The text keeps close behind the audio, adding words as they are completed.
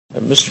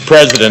Mr.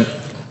 President,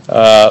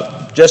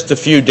 just a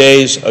few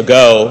days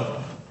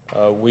ago,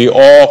 we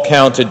all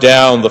counted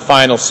down the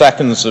final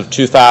seconds of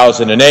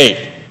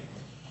 2008.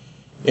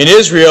 In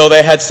Israel,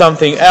 they had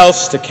something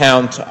else to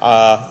count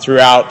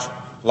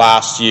throughout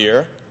last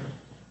year.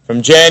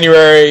 From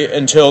January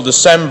until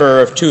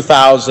December of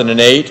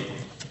 2008,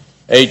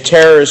 a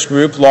terrorist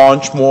group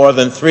launched more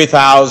than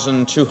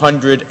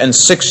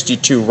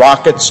 3,262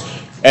 rockets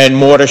and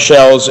mortar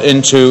shells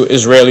into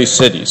Israeli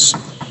cities.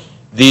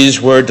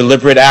 These were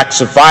deliberate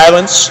acts of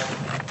violence,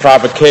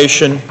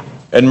 provocation,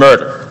 and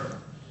murder.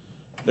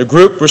 The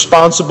group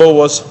responsible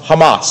was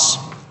Hamas.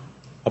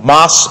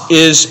 Hamas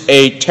is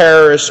a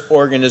terrorist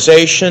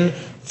organization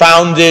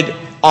founded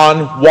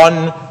on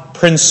one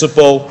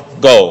principal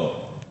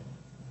goal: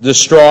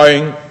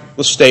 destroying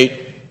the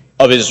state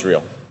of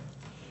Israel.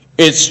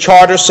 Its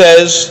charter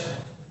says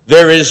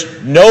there is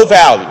no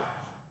value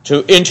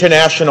to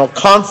international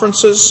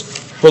conferences,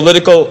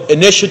 political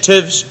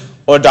initiatives,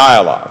 or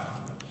dialogue.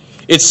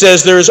 It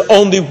says there is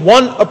only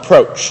one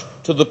approach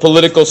to the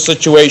political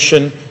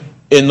situation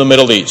in the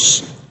Middle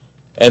East,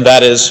 and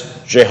that is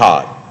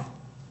jihad.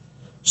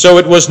 So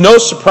it was no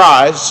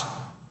surprise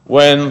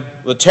when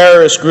the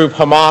terrorist group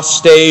Hamas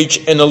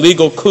staged an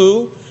illegal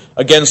coup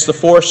against the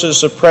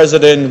forces of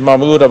President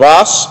Mahmoud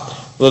Abbas,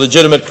 the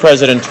legitimate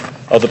president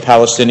of the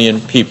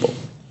Palestinian people.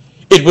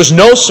 It was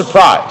no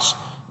surprise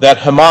that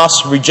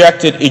Hamas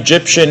rejected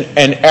Egyptian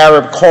and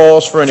Arab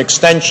calls for an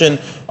extension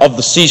of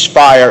the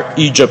ceasefire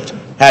Egypt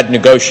had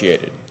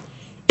negotiated.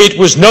 It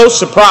was no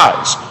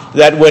surprise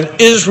that when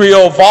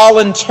Israel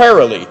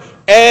voluntarily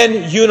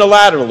and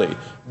unilaterally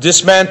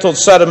dismantled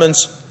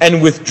settlements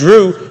and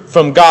withdrew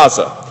from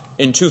Gaza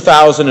in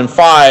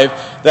 2005,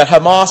 that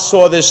Hamas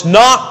saw this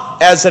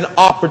not as an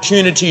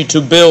opportunity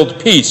to build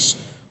peace,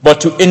 but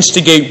to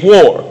instigate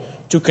war,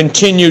 to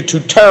continue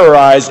to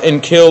terrorize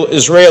and kill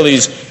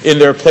Israelis in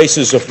their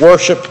places of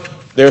worship,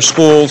 their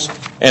schools,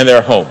 and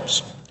their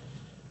homes.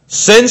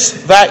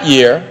 Since that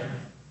year,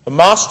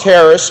 Hamas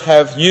terrorists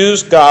have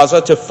used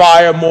Gaza to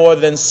fire more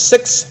than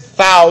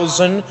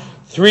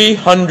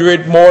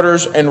 6,300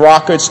 mortars and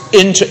rockets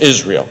into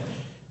Israel,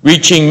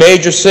 reaching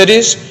major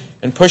cities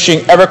and pushing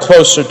ever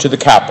closer to the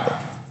capital.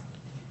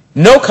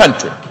 No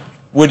country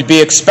would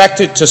be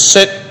expected to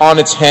sit on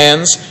its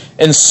hands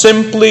and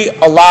simply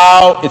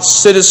allow its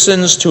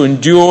citizens to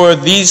endure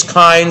these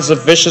kinds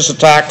of vicious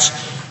attacks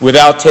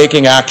without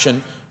taking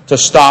action to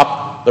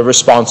stop the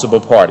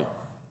responsible party.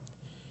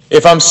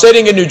 If I'm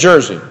sitting in New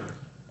Jersey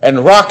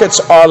and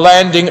rockets are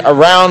landing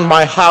around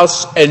my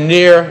house and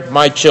near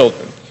my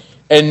children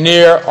and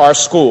near our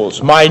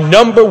schools, my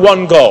number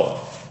one goal,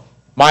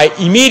 my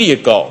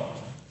immediate goal,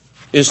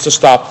 is to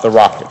stop the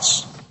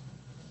rockets.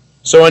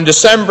 So in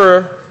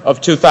December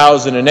of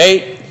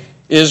 2008,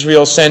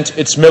 Israel sent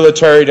its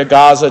military to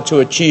Gaza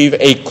to achieve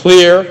a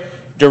clear,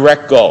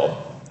 direct goal: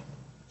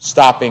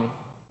 stopping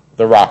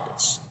the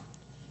rockets.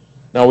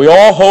 Now, we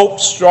all hope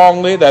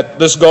strongly that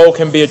this goal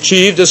can be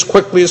achieved as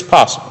quickly as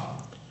possible,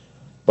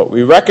 but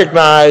we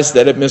recognize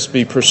that it must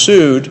be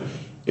pursued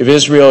if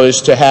Israel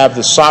is to have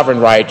the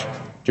sovereign right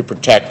to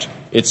protect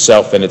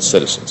itself and its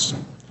citizens.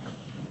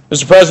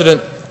 Mr.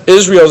 President,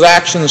 Israel's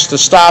actions to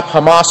stop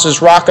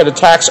Hamas's rocket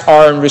attacks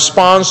are in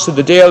response to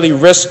the daily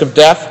risk of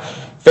death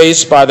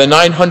faced by the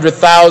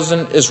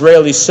 900,000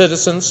 Israeli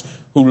citizens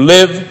who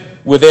live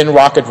within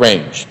rocket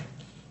range.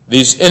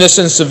 These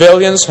innocent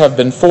civilians have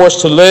been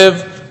forced to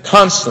live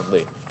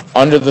constantly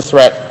under the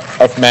threat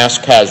of mass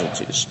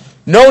casualties.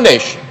 No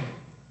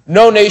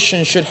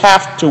nation should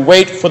have to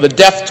wait for the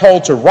death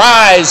toll to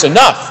rise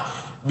enough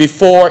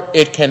before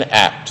it can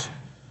act.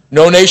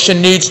 No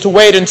nation needs to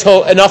wait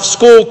until enough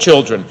school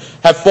children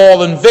have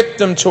fallen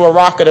victim to a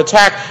rocket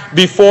attack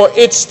before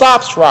it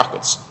stops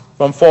rockets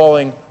from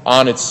falling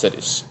on its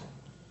cities.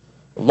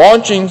 The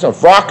launching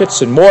of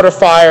rockets and mortar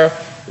fire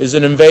is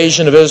an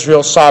invasion of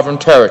Israel's sovereign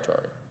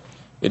territory.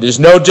 It is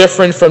no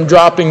different from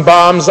dropping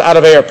bombs out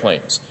of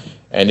airplanes,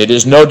 and it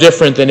is no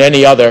different than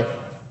any other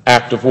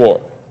act of war.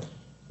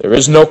 There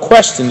is no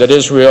question that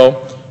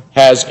Israel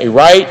has a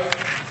right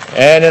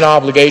and an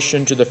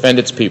obligation to defend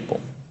its people.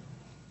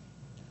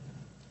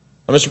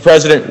 Now, Mr.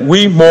 President,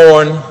 we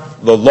mourn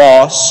the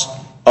loss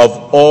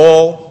of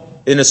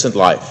all innocent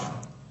life,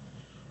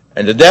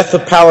 and the death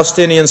of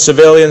Palestinian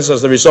civilians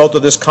as a result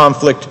of this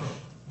conflict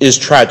is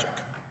tragic.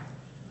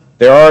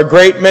 There are a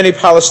great many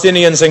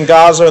Palestinians in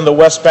Gaza and the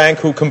West Bank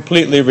who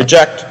completely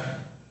reject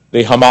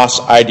the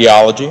Hamas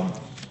ideology.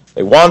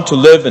 They want to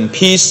live in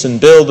peace and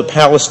build a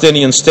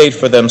Palestinian state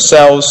for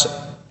themselves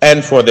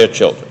and for their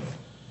children.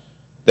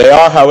 They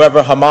are,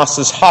 however,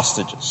 Hamas's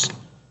hostages.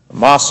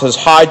 Hamas has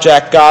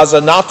hijacked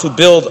Gaza not to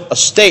build a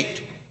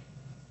state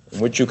in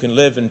which you can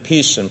live in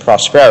peace and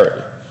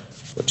prosperity,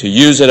 but to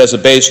use it as a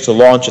base to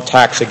launch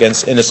attacks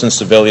against innocent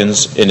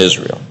civilians in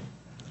Israel.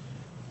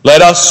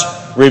 Let us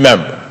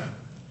remember,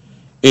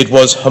 it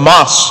was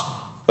Hamas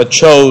that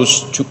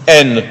chose to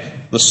end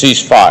the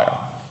ceasefire.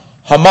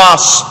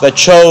 Hamas that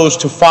chose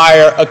to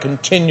fire a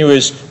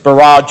continuous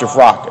barrage of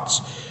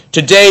rockets.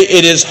 Today,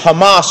 it is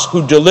Hamas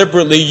who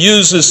deliberately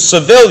uses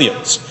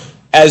civilians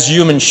as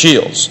human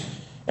shields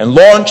and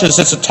launches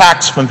its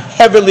attacks from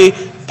heavily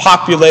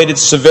populated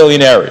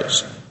civilian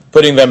areas,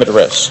 putting them at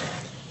risk.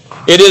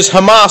 It is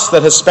Hamas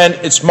that has spent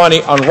its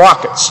money on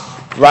rockets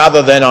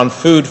rather than on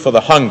food for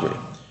the hungry.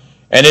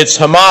 And it's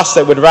Hamas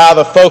that would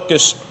rather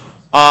focus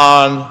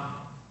on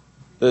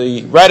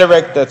the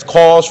rhetoric that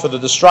calls for the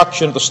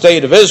destruction of the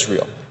state of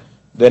Israel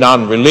than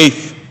on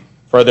relief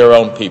for their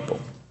own people.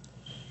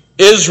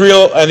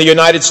 Israel and the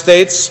United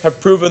States have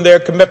proven their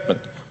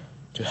commitment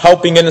to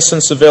helping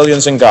innocent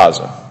civilians in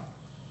Gaza.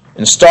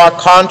 In stark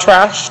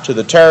contrast to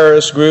the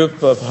terrorist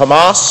group of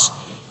Hamas,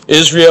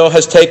 Israel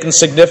has taken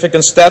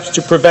significant steps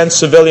to prevent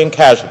civilian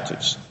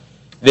casualties.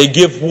 They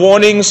give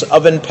warnings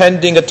of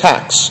impending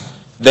attacks.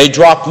 They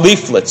drop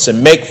leaflets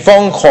and make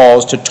phone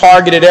calls to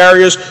targeted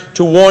areas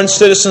to warn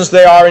citizens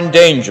they are in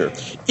danger,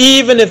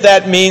 even if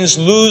that means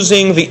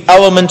losing the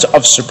element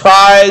of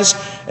surprise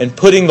and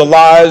putting the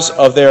lives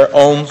of their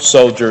own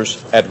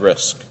soldiers at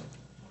risk.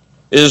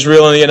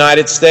 Israel and the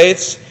United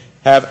States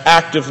have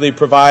actively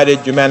provided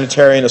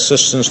humanitarian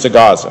assistance to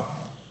Gaza.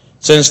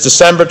 Since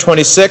December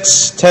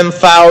 26,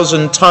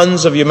 10,000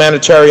 tons of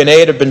humanitarian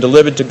aid have been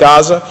delivered to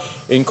Gaza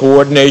in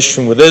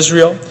coordination with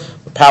Israel,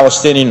 the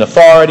Palestinian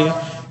Authority,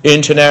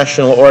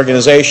 international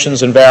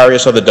organizations, and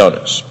various other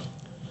donors.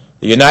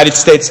 The United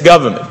States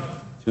government,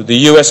 through the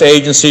U.S.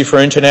 Agency for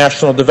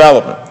International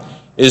Development,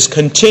 is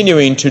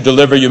continuing to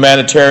deliver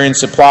humanitarian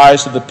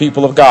supplies to the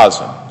people of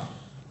Gaza.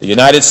 The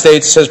United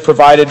States has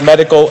provided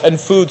medical and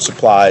food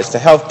supplies to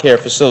healthcare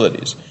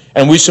facilities,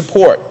 and we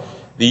support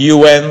the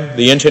UN,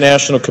 the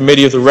International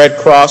Committee of the Red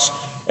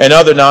Cross, and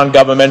other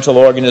non-governmental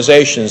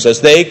organizations as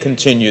they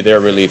continue their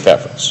relief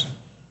efforts.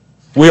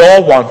 We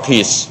all want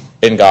peace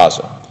in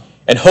Gaza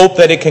and hope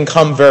that it can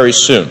come very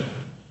soon.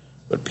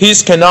 But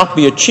peace cannot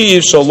be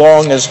achieved so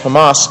long as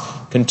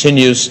Hamas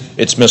continues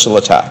its missile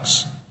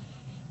attacks.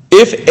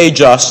 If a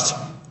just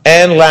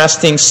and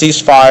lasting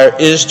ceasefire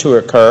is to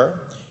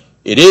occur,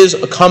 it is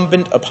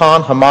incumbent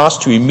upon Hamas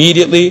to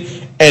immediately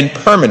and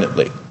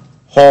permanently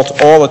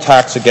halt all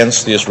attacks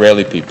against the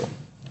Israeli people.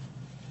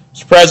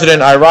 Mr.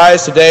 President, I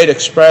rise today to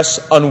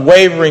express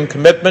unwavering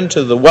commitment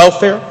to the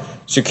welfare,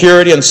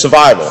 security, and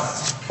survival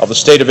of the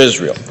State of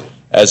Israel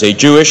as a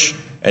Jewish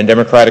and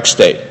democratic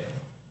state.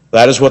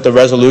 That is what the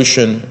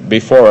resolution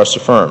before us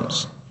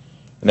affirms.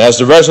 And as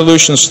the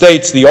resolution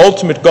states, the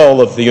ultimate goal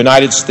of the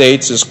United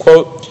States is,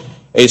 quote,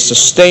 a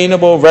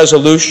sustainable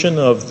resolution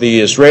of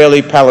the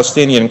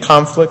Israeli-Palestinian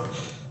conflict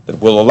that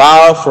will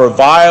allow for a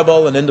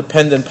viable and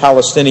independent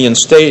Palestinian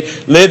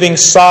state living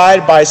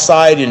side by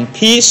side in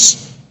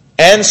peace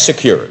and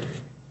security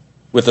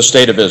with the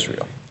State of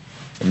Israel.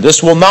 And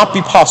this will not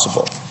be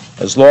possible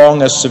as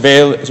long as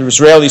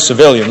Israeli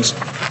civilians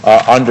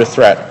are under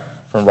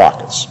threat from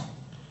rockets.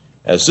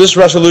 As this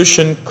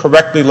resolution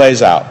correctly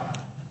lays out,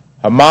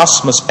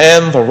 Hamas must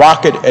end the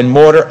rocket and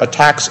mortar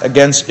attacks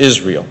against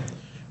Israel,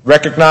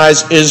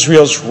 recognize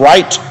Israel's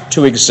right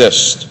to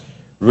exist,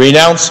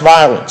 renounce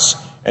violence,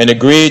 and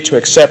agree to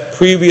accept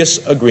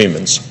previous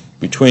agreements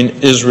between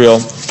Israel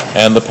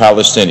and the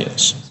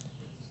Palestinians.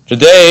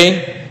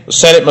 Today, the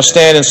Senate must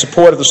stand in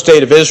support of the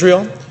State of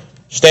Israel,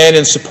 stand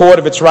in support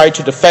of its right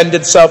to defend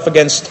itself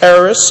against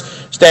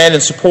terrorists, stand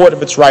in support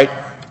of its right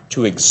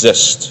to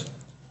exist.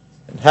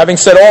 And having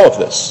said all of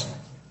this,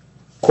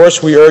 of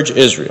course we urge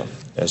Israel,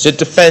 as it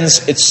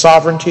defends its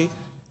sovereignty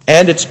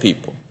and its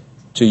people,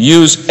 to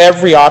use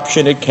every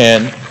option it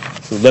can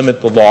to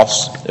limit the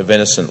loss of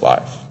innocent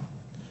life.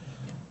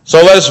 So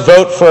let us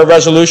vote for a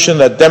resolution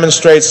that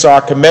demonstrates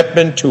our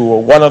commitment to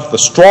one of the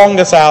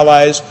strongest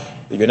allies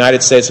the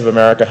United States of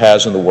America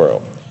has in the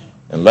world.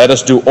 And let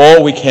us do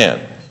all we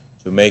can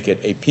to make it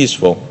a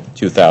peaceful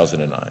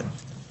 2009.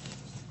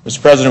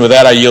 Mr. President, with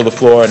that, I yield the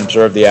floor and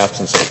observe the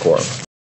absence of quorum.